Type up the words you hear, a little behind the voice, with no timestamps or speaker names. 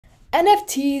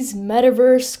NFTs,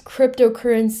 metaverse,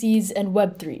 cryptocurrencies, and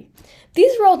Web3.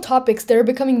 These are all topics that are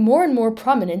becoming more and more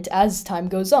prominent as time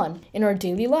goes on in our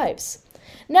daily lives.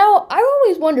 Now, I've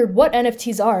always wondered what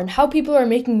NFTs are and how people are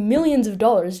making millions of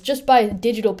dollars just by a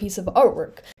digital piece of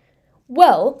artwork.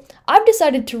 Well, I've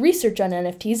decided to research on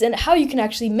NFTs and how you can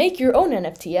actually make your own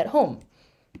NFT at home.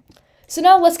 So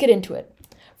now let's get into it.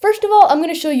 First of all, I'm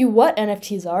going to show you what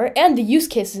NFTs are and the use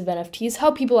cases of NFTs,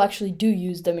 how people actually do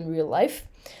use them in real life.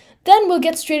 Then we'll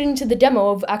get straight into the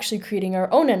demo of actually creating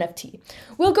our own NFT.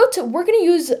 We're going to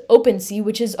use OpenSea,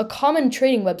 which is a common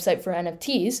trading website for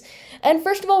NFTs. And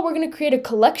first of all, we're going to create a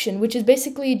collection, which is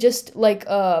basically just like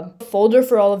a folder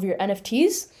for all of your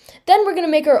NFTs. Then we're going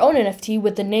to make our own NFT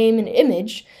with the name and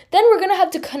image. Then we're going to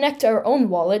have to connect our own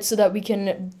wallet so that we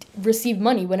can receive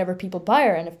money whenever people buy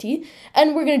our NFT.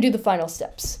 And we're going to do the final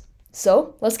steps.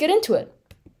 So let's get into it.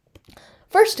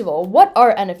 First of all, what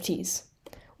are NFTs?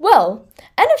 Well,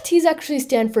 NFTs actually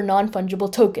stand for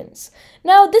non-fungible tokens.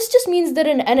 Now, this just means that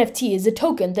an NFT is a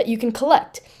token that you can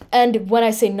collect. And when I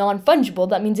say non-fungible,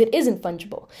 that means it isn't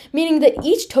fungible, meaning that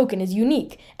each token is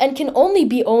unique and can only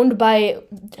be owned by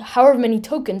however many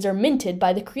tokens are minted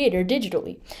by the creator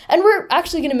digitally. And we're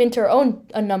actually going to mint our own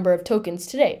number of tokens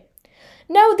today.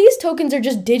 Now, these tokens are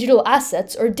just digital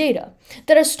assets or data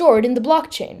that are stored in the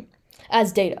blockchain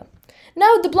as data.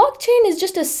 Now, the blockchain is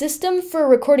just a system for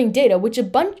recording data with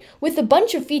a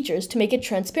bunch of features to make it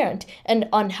transparent and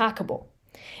unhackable.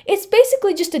 It's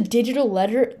basically just a digital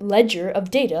ledger of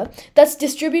data that's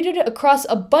distributed across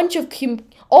a bunch of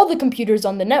all the computers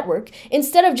on the network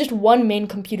instead of just one main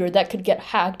computer that could get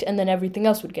hacked and then everything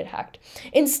else would get hacked.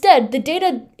 Instead, the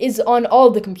data is on all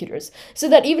the computers, so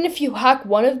that even if you hack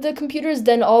one of the computers,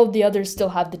 then all of the others still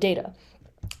have the data.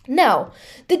 Now,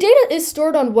 the data is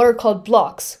stored on what are called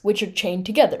blocks, which are chained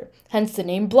together, hence the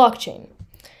name blockchain.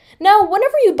 Now,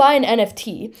 whenever you buy an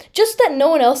NFT, just that no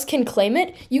one else can claim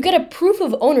it, you get a proof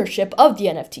of ownership of the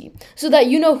NFT, so that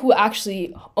you know who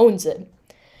actually owns it.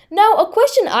 Now, a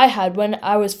question I had when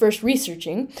I was first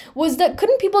researching was that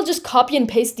couldn't people just copy and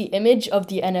paste the image of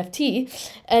the NFT,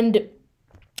 and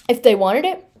if they wanted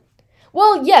it?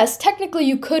 Well, yes, technically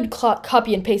you could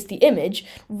copy and paste the image,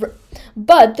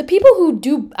 but the people who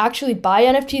do actually buy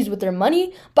NFTs with their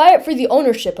money buy it for the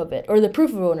ownership of it, or the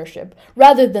proof of ownership,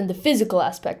 rather than the physical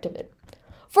aspect of it.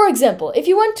 For example, if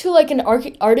you went to like an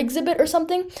art exhibit or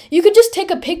something, you could just take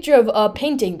a picture of a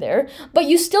painting there, but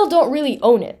you still don't really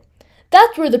own it.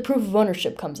 That's where the proof of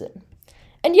ownership comes in.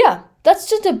 And yeah, that's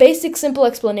just a basic, simple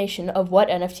explanation of what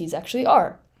NFTs actually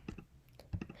are.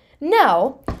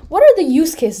 Now, what are the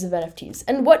use cases of NFTs,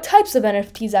 and what types of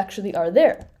NFTs actually are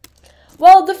there?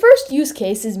 Well, the first use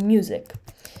case is music.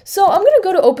 So I'm going to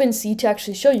go to OpenSea to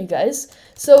actually show you guys.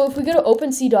 So if we go to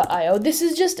OpenSea.io, this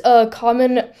is just a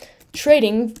common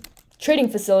trading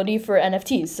facility for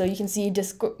NFTs. So you can see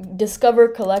discover,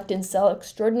 collect, and sell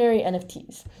extraordinary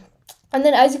NFTs. And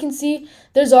then as you can see,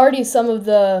 there's already some of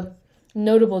the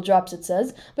notable drops, it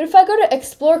says. But if I go to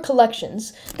explore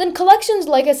collections, then collections,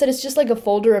 like I said, it's just like a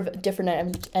folder of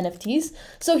different NFTs.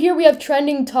 So here we have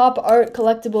trending, top, art,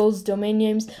 collectibles, domain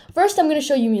names. First, I'm going to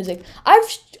show you music. I've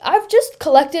just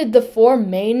collected the 4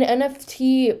 main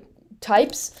NFT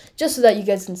types just so that you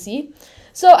guys can see.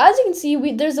 So as you can see,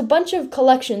 there's a bunch of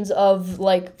collections of,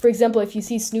 like, for example, if you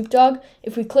see Snoop Dogg,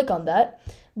 if we click on that,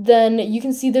 then you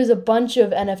can see there's a bunch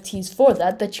of NFTs for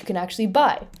that you can actually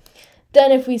buy.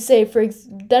 Then if we see, for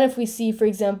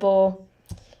example,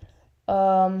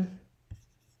 you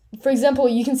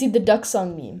can see the Duck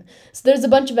Song meme. So there's a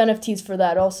bunch of NFTs for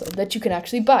that also that you can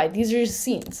actually buy. These are just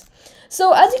scenes.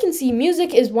 So as you can see,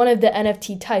 music is one of the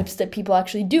NFT types that people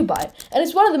actually do buy, and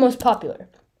it's one of the most popular.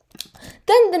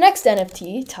 Then the next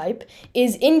NFT type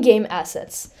is in-game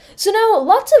assets. So now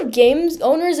lots of games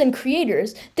owners and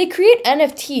creators, they create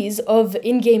NFTs of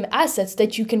in-game assets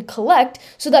that you can collect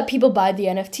so that people buy the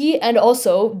NFT and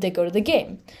also they go to the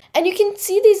game. And you can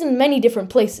see these in many different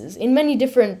places, in many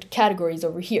different categories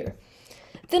over here.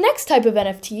 The next type of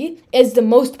NFT is the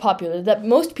most popular, that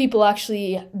most people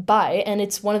actually buy, and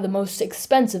it's one of the most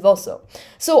expensive also.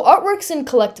 So artworks and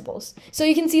collectibles. So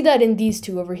you can see that in these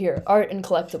two over here, art and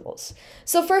collectibles.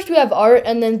 So first we have art,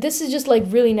 and then this is just like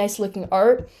really nice looking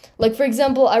art. Like for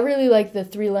example, I really like the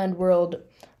Three Land World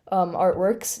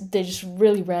artworks. They're just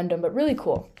really random, but really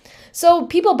cool. So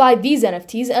people buy these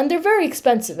NFTs, and they're very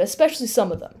expensive, especially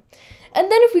some of them.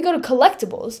 And then if we go to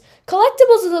collectibles,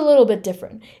 collectibles is a little bit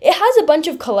different. It has a bunch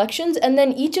of collections, and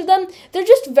then each of them, they're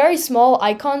just very small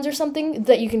icons or something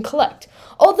that you can collect.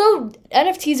 Although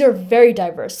NFTs are very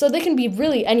diverse, so they can be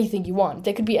really anything you want.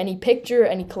 They could be any picture,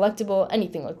 any collectible,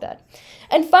 anything like that.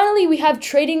 And finally, we have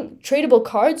tradable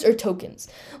cards or tokens.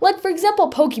 Like, for example,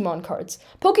 Pokemon cards.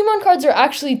 Pokemon cards are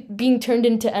actually being turned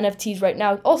into NFTs right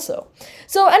now also.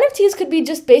 So NFTs could be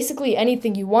just basically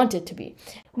anything you want it to be,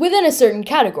 within a certain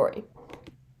category.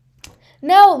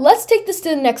 Now, let's take this to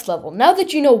the next level. Now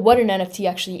that you know what an NFT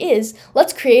actually is,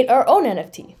 let's create our own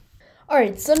NFT.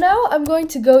 Alright, so now I'm going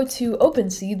to go to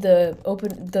OpenSea,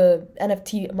 the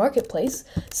NFT marketplace.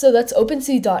 So that's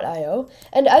OpenSea.io.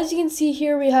 And as you can see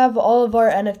here, we have all of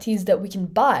our NFTs that we can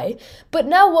buy. But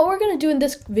now what we're going to do in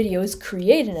this video is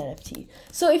create an NFT.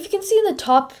 So if you can see in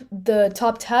the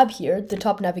top tab here, the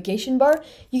top navigation bar,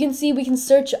 you can see we can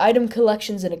search item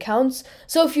collections and accounts.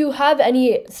 So if you have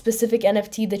any specific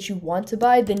NFT that you want to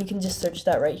buy, then you can just search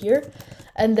that right here.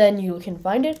 And then you can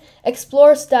find it,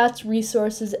 explore, stats,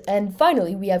 resources, and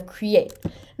finally we have create.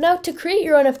 Now to create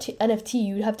your NFT,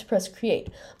 you'd have to press create.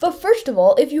 But first of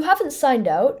all, if you haven't signed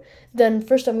out, then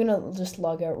first I'm gonna just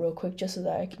log out real quick just so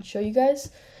that I can show you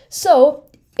guys. So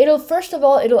first of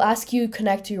all, it'll ask you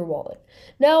connect to your wallet.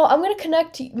 Now, I'm going to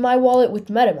connect my wallet with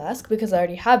MetaMask because I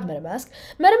already have MetaMask.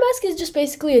 MetaMask is just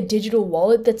basically a digital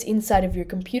wallet that's inside of your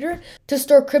computer to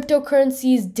store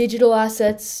cryptocurrencies, digital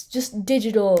assets, just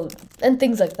digital and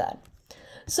things like that.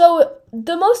 So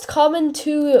the most common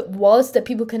two wallets that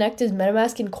people connect is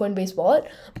MetaMask and Coinbase Wallet.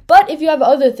 But if you have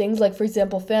other things like, for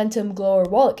example, Phantom, Glow, or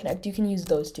Wallet Connect, you can use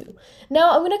those too.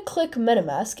 Now I'm going to click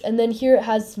MetaMask, and then here it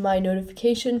has my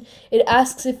notification. It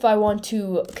asks if I want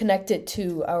to connect it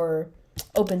to our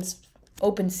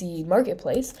OpenSea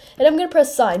marketplace, and I'm going to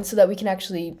press sign so that we can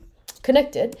actually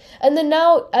connect it. And then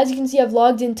now, as you can see, I've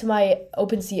logged into my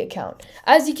OpenSea account.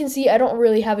 As you can see, I don't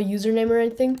really have a username or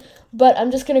anything, but I'm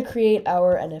just going to create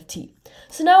our NFT.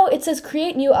 So now it says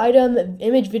create new item,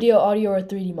 image, video, audio, or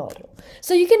 3D model.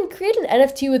 So you can create an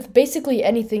NFT with basically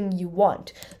anything you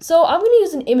want. So I'm going to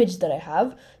use an image that I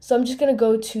have. So I'm just going to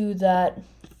go to that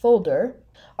folder.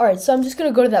 Alright, so I'm just going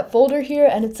to go to that folder here,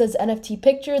 and it says NFT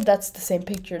picture. That's the same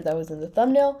picture that was in the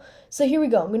thumbnail. So here we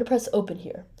go. I'm going to press open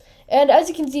here. And as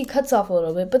you can see, it cuts off a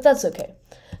little bit, but that's okay.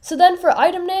 So then for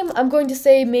item name, I'm going to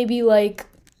say maybe like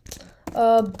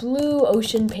blue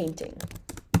ocean painting.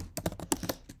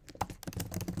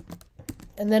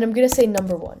 And then I'm going to say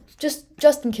number 1,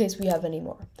 just in case we have any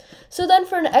more. So then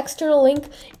for an external link,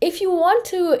 if you want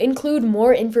to include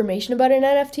more information about an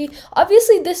NFT,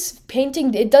 obviously this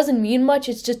painting, it doesn't mean much,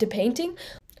 it's just a painting.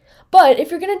 But if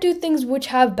you're going to do things which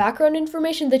have background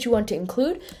information that you want to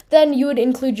include, then you would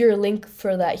include your link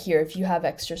for that here if you have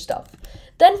extra stuff.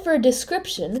 Then for a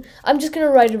description, I'm just going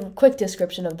to write a quick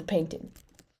description of the painting.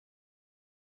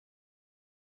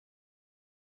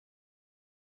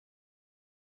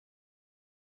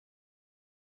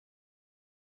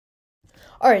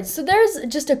 Alright, so there's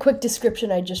just a quick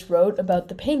description I just wrote about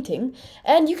the painting,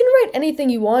 and you can write anything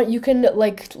you want. You can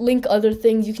like link other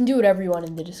things, you can do whatever you want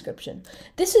in the description.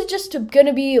 This is just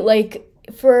gonna be like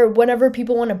for whenever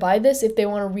people want to buy this, if they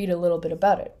want to read a little bit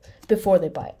about it before they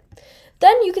buy it.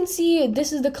 Then you can see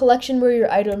this is the collection where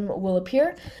your item will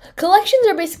appear. Collections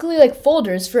are basically like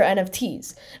folders for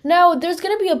NFTs. Now, there's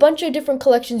going to be a bunch of different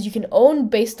collections you can own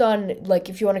based on like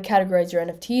if you want to categorize your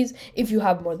NFTs, if you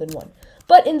have more than one.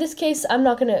 But in this case, I'm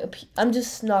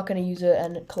just not gonna use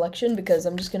a collection because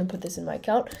I'm just gonna put this in my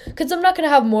account because I'm not gonna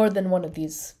have more than one of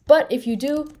these. But if you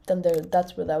do, then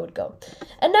that's where that would go.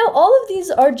 And now all of these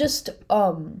are just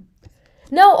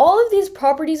now all of these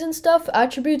properties and stuff,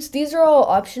 attributes, these are all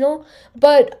optional,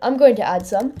 but I'm going to add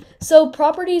some. So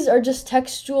properties are just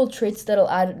textual traits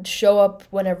that'll show up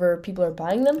whenever people are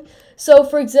buying them. So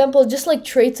for example, just like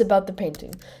traits about the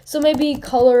painting. So maybe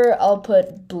color, I'll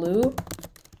put blue.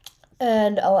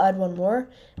 And I'll add one more,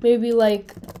 maybe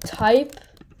like type,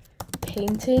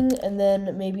 painting, and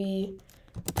then maybe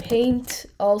paint,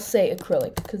 I'll say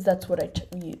acrylic, because that's what I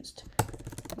used,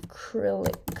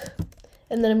 acrylic.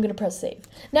 And then I'm going to press save.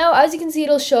 Now, as you can see,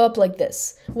 it'll show up like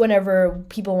this whenever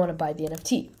people want to buy the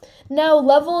NFT. Now,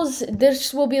 levels,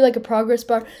 this will be like a progress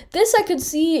bar. This I could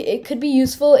see, it could be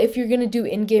useful if you're going to do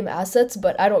in-game assets,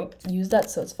 but I don't use that,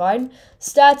 so it's fine.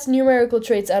 Stats, numerical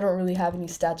traits, I don't really have any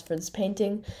stats for this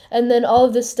painting. And then all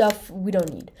of this stuff we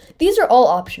don't need. These are all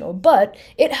optional, but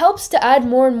it helps to add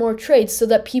more and more traits so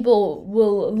that people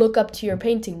will look up to your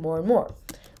painting more and more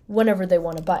whenever they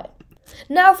want to buy it.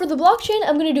 Now for the blockchain,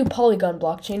 I'm going to do Polygon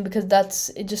blockchain because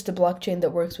that's just a blockchain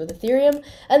that works with Ethereum.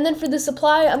 And then for the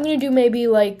supply, I'm going to do maybe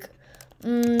like,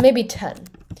 maybe 10.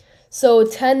 So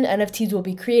 10 NFTs will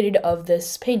be created of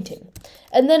this painting.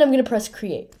 And then I'm going to press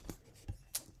create.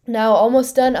 Now,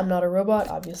 almost done. I'm not a robot,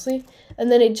 obviously.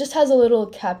 And then it just has a little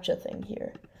CAPTCHA thing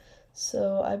here.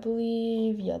 So I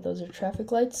believe, yeah, those are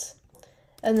traffic lights.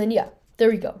 And then, yeah, there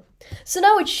we go. So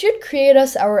now it should create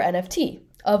us our NFT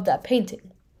of that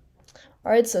painting.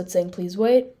 All right, so it's saying please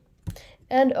wait.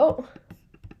 And, oh.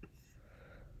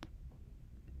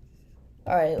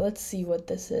 All right, let's see what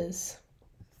this is.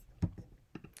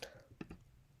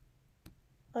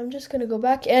 I'm just going to go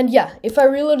back, and yeah, if I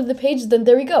reloaded the page, then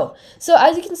there we go. So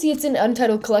as you can see, it's an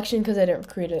untitled collection because I didn't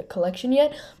create a collection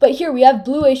yet. But here we have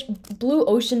Blue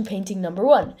Ocean Painting number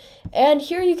 1. And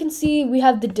here you can see we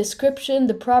have the description,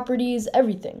 the properties,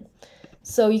 everything.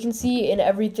 So you can see in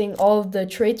everything, all of the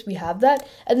traits, we have that.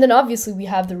 And then obviously we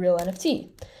have the real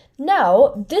NFT.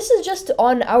 Now, this is just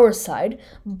on our side,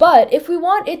 but if we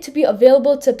want it to be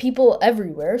available to people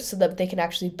everywhere so that they can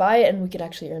actually buy it and we can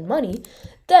actually earn money,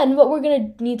 then what we're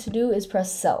going to need to do is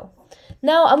press sell.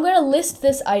 Now, I'm going to list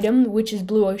this item, which is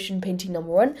Blue Ocean Painting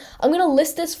number 1. I'm going to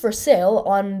list this for sale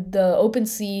on the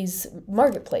OpenSea's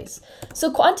marketplace.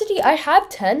 So quantity, I have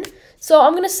 10. So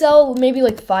I'm going to sell maybe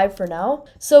like 5 for now.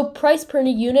 So price per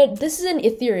unit, this is in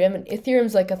Ethereum, and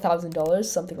Ethereum's like $1,000,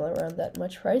 something around that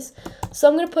much price. So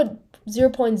I'm going to put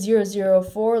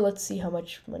 0.004. Let's see how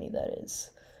much money that is.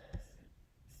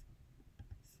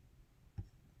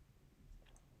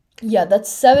 Yeah, that's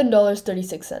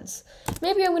 $7.36.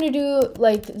 Maybe I'm going to do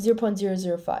like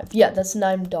 0.005. Yeah, that's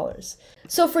 $9.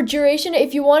 So for duration,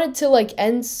 if you want it to like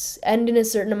end in a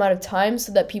certain amount of time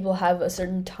so that people have a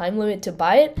certain time limit to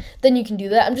buy it, then you can do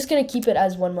that. I'm just going to keep it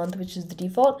as 1 month, which is the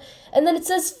default. And then it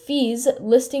says fees.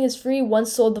 Listing is free.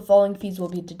 Once sold, the following fees will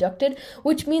be deducted,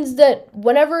 which means that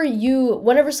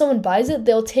whenever someone buys it,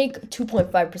 they'll take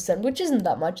 2.5%, which isn't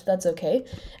that much. That's okay.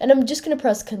 And I'm just going to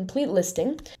press complete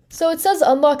listing. So it says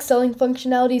unlock selling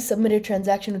functionality, submit a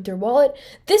transaction with your wallet.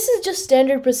 This is just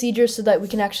standard procedure so that we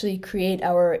can actually create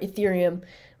our Ethereum,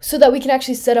 so that we can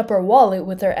actually set up our wallet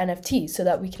with our NFT so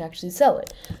that we can actually sell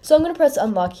it. So I'm going to press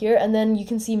unlock here, and then you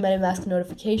can see MetaMask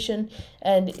notification,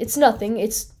 and it's nothing.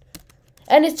 It's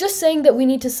just saying that we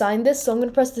need to sign this. So I'm going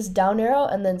to press this down arrow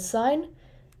and then sign,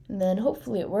 and then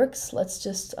hopefully it works. Let's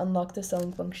just unlock the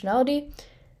selling functionality.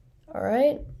 All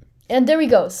right. And there we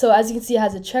go. So as you can see, it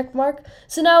has a check mark.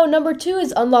 So now number 2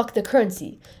 is unlock the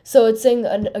currency. So it's saying,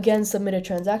 again, submit a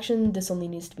transaction. This only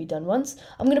needs to be done once.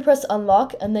 I'm going to press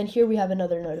unlock, and then here we have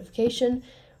another notification.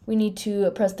 We need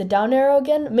to press the down arrow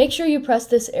again. Make sure you press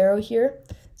this arrow here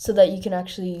so that you can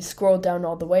actually scroll down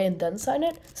all the way and then sign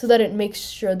it, so that it makes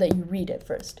sure that you read it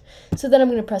first. So then I'm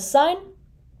going to press sign,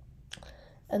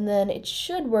 and then it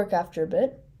should work after a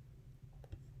bit.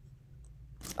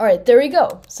 All right, there we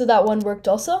go. So that one worked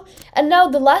also. And now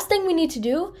the last thing we need to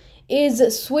do is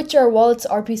switch our wallet's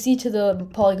RPC to the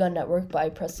Polygon network by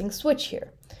pressing switch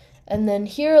here. And then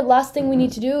here, last thing we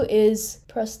need to do is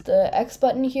press the X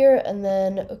button here, and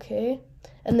then, okay,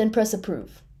 and then press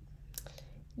approve.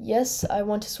 Yes, I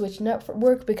want to switch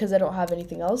network because I don't have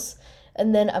anything else.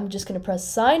 And then I'm just going to press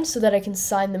sign so that I can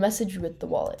sign the message with the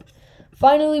wallet.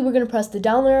 Finally, we're going to press the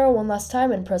down arrow one last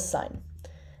time and press sign.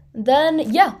 Then,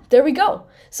 yeah, there we go.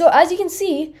 So as you can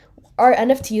see, our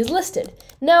NFT is listed.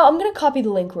 Now, I'm going to copy the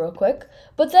link real quick.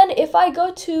 But then if I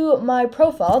go to my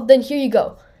profile, then here you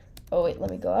go. Oh, wait,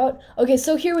 let me go out. Okay,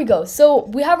 so here we go. So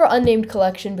we have our unnamed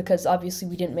collection because obviously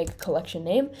we didn't make a collection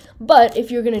name. But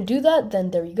if you're going to do that,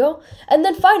 then there you go. And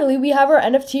then finally, we have our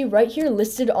NFT right here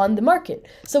listed on the market.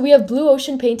 So we have Blue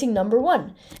Ocean Painting number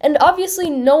 1. And obviously,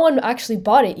 no one actually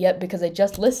bought it yet because I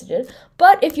just listed it.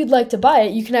 But if you'd like to buy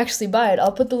it, you can actually buy it.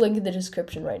 I'll put the link in the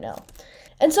description right now.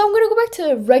 And so I'm going to go back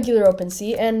to regular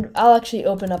OpenSea, and I'll actually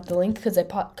open up the link because I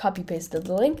copy-pasted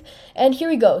the link. And here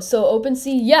we go. So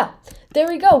OpenSea, yeah, there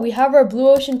we go. We have our Blue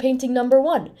Ocean Painting number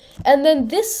 1. And then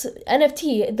this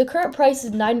NFT, the current price is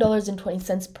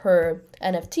 $9.20 per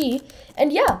NFT.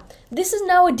 And yeah, this is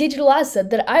now a digital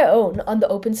asset that I own on the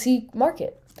OpenSea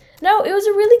market. Now, it was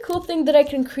a really cool thing that I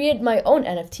can create my own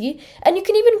NFT, and you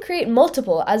can even create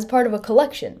multiple as part of a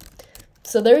collection.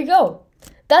 So there you go.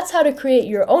 That's how to create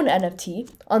your own NFT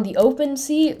on the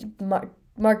OpenSea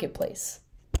marketplace.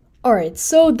 Alright,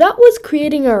 so that was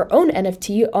creating our own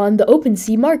NFT on the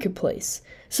OpenSea marketplace,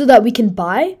 so that we can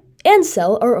buy and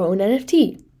sell our own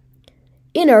NFT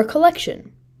in our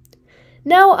collection.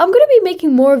 Now, I'm going to be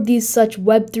making more of these such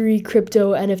Web3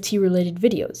 crypto NFT related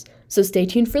videos, so stay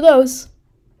tuned for those.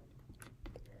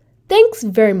 Thanks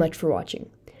very much for watching.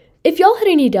 If y'all had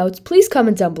any doubts, please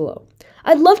comment down below.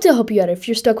 I'd love to help you out if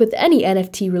you're stuck with any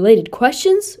NFT related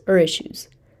questions or issues.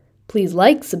 Please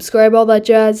like, subscribe, all that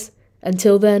jazz.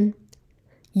 Until then,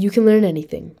 you can learn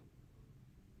anything.